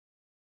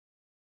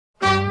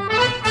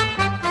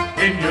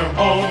In your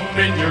home,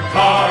 in your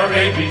car,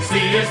 ABC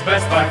is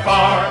best by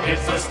far.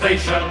 It's a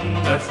station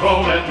that's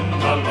rolling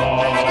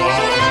along.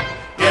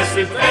 Yes,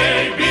 it's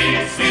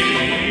ABC,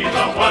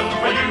 the one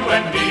for you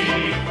and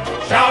me.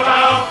 Shout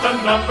out the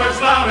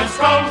numbers loud and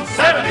strong,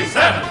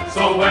 77.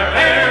 So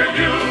wherever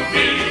you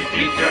be,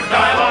 keep your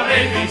dial on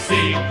ABC.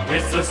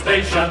 It's the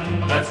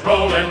station that's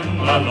rolling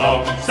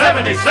along.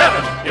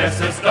 77,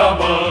 yes, it's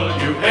WABC.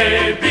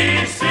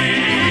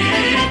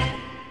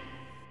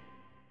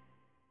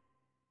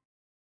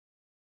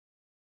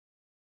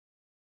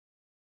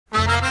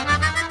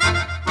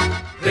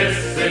 This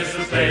is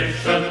the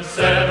station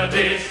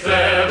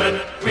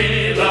 77.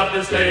 We love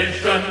the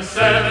station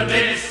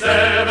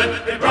 77.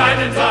 It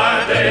brightens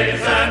our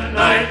days and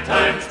night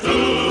times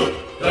too.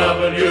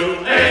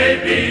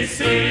 WABC.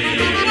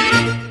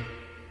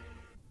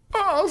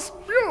 Oh, it's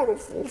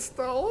beautiful,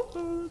 Stella.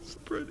 Oh, it's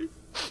pretty.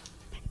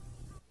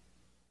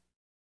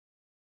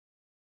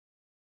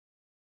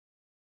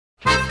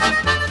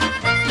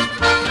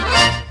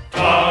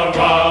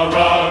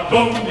 Ta-ra-ra,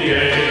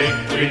 boom-de-ay.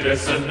 We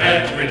listen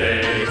every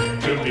day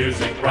to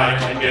music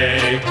bright and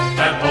gay,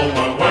 and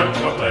homework, work,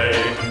 or play.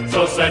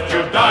 So set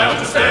your dial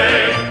to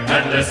stay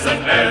and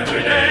listen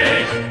every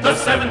day the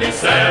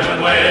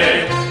 77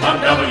 way on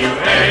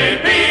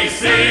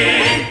WABC.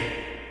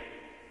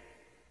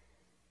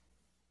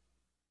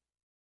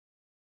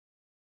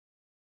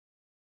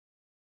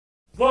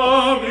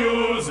 The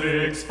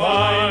music's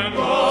fine,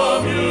 the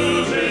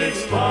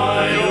music's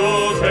fine.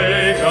 You'll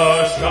take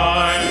a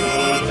shine,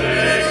 you'll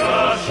take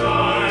a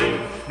shine.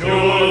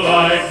 You'll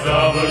like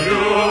WABC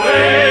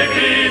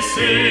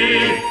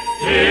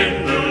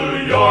in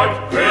New York,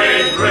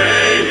 great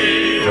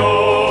radio.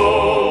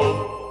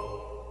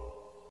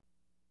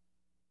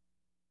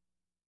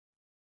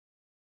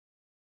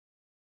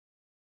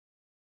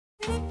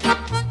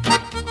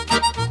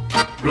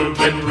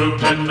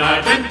 Reuben,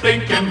 I've been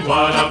thinking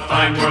what a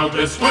fine world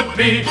this would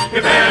be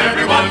if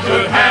everyone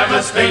could have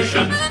a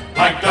station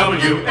like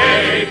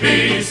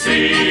WABC.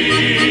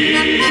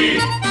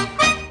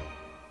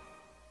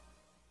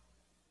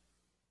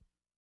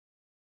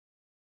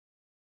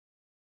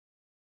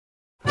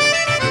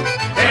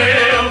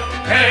 Hail,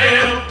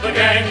 hail, the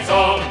gang's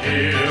all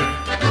here.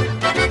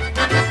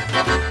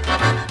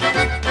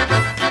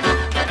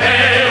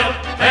 Hail,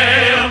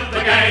 hail,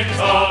 the gang's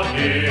all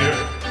here.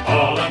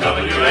 All on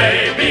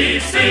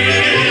WABC.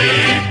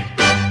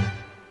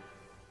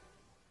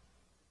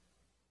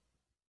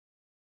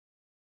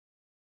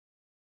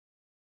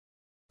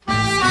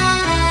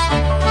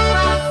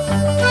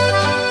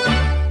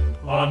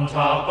 On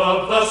top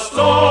of the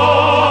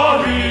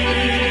story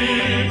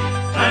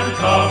and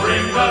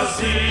covering the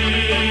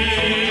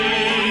scene,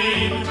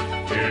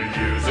 hear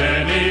news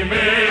any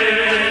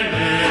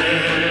minute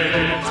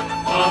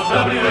on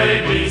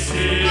WABC.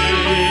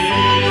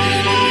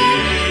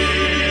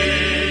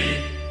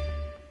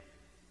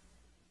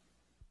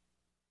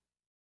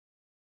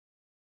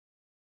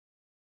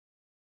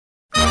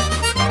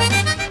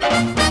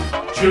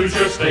 Choose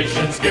your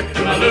station, skip to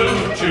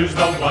Maloo. Choose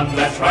the one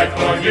that's right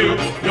for you.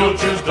 You'll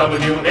choose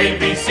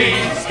WABC.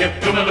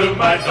 Skip to Maloo,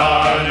 my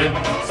darling.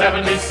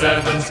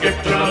 77,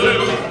 skip to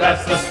Maloo.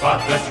 That's the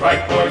spot that's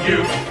right for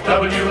you.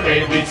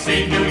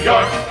 WABC, New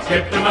York.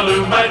 Skip to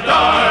Maloo, my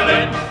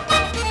darling.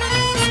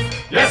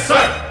 Yes,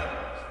 sir.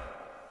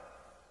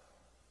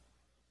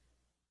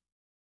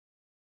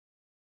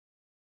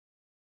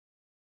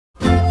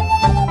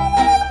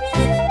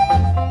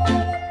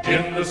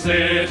 In the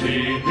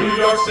city, New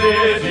York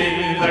City,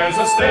 there's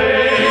a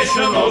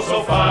station oh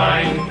so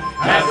fine,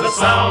 has a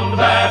sound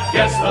that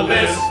gets the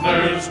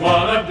listeners.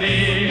 One of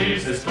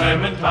these is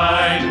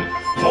Clementine.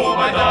 Oh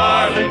my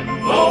darling,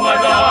 oh my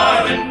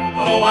darling,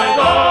 oh my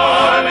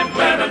darling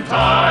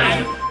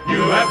Clementine,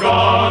 you have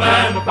gone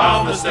and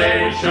found the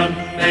station.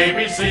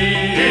 ABC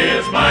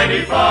is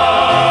mighty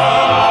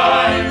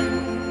fine.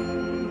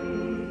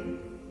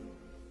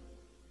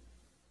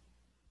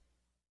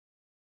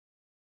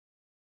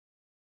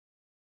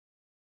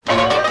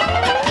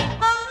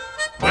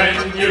 When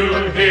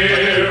you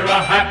hear a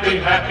happy,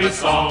 happy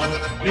song,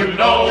 you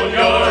know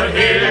you're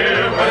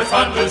here where it's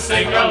fun to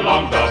sing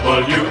along.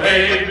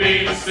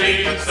 WABC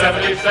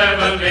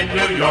 77 in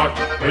New York,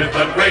 with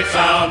a great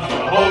sound for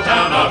the whole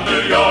town of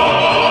New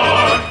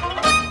York.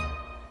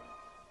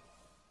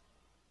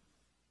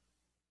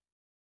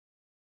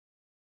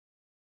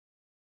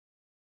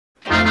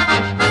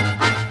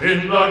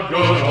 In the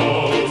good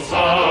old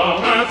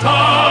summertime,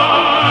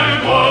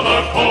 or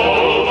the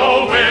cold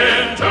old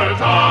winter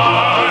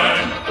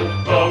time,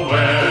 the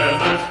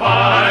weather's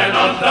fine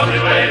on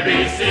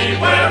WABC,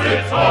 where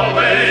it's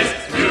always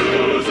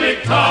music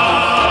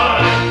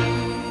time.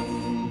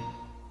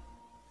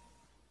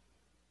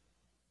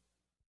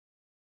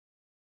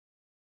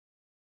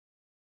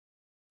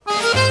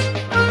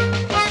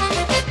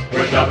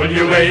 We're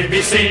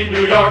WABC,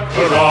 New York,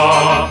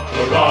 hurrah,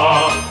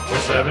 hurrah. We're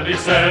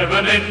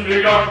 77 in New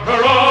York,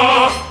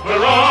 hurrah,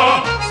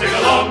 hurrah. Sing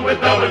along with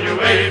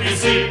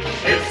WABC.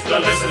 It's the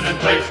listening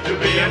place to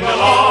be, and we'll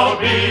all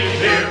be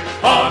here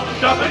on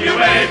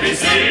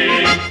WABC.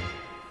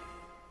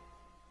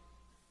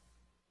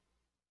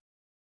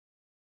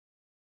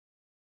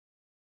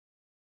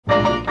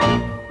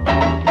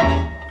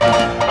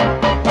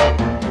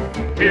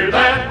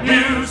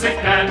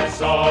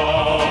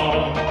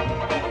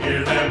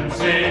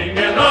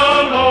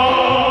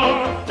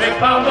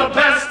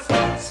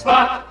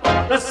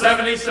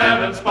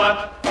 77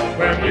 spot,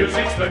 where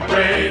music's the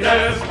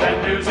greatest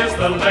and news is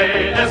the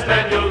latest,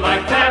 and you'll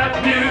like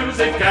that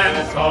music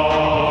and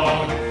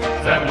song.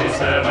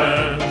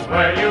 77's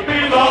where you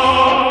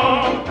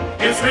belong.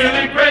 It's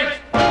really great,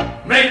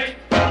 mate,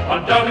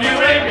 on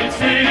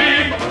WABC.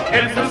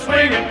 It's the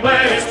swinging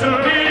place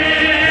to be.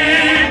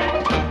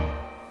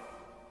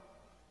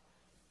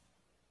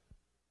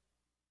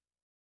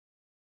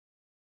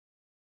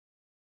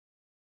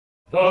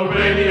 The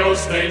radio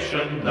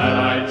station that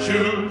I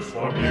choose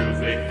for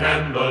music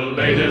and the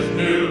latest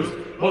news.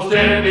 Most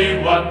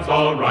anyone's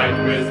alright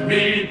with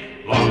me,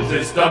 long as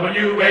it's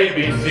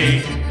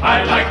WABC.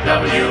 I like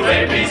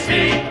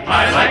WABC,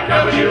 I like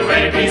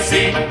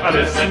WABC. I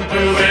listen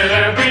to it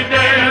every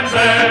day and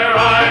there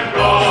I'm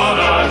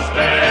gonna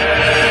stay.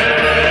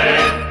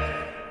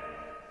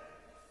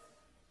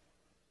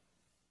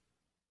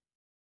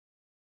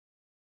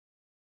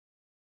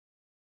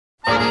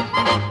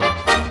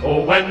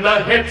 Oh, when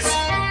the hits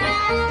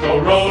go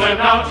rolling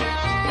out,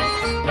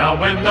 now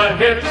when the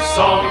hit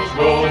songs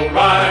roll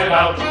right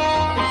out,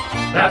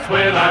 that's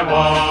when I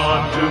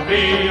want to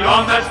be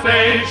on that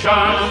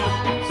station.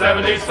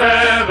 77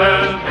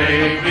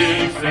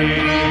 ABC,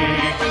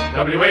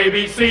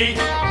 WABC,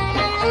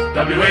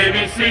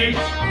 WABC,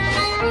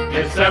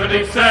 it's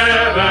 77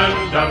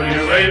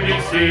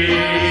 WABC.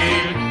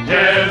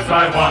 Yes,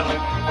 I want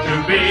to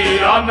be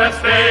on that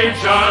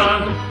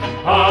station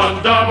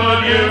on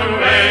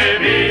WABC.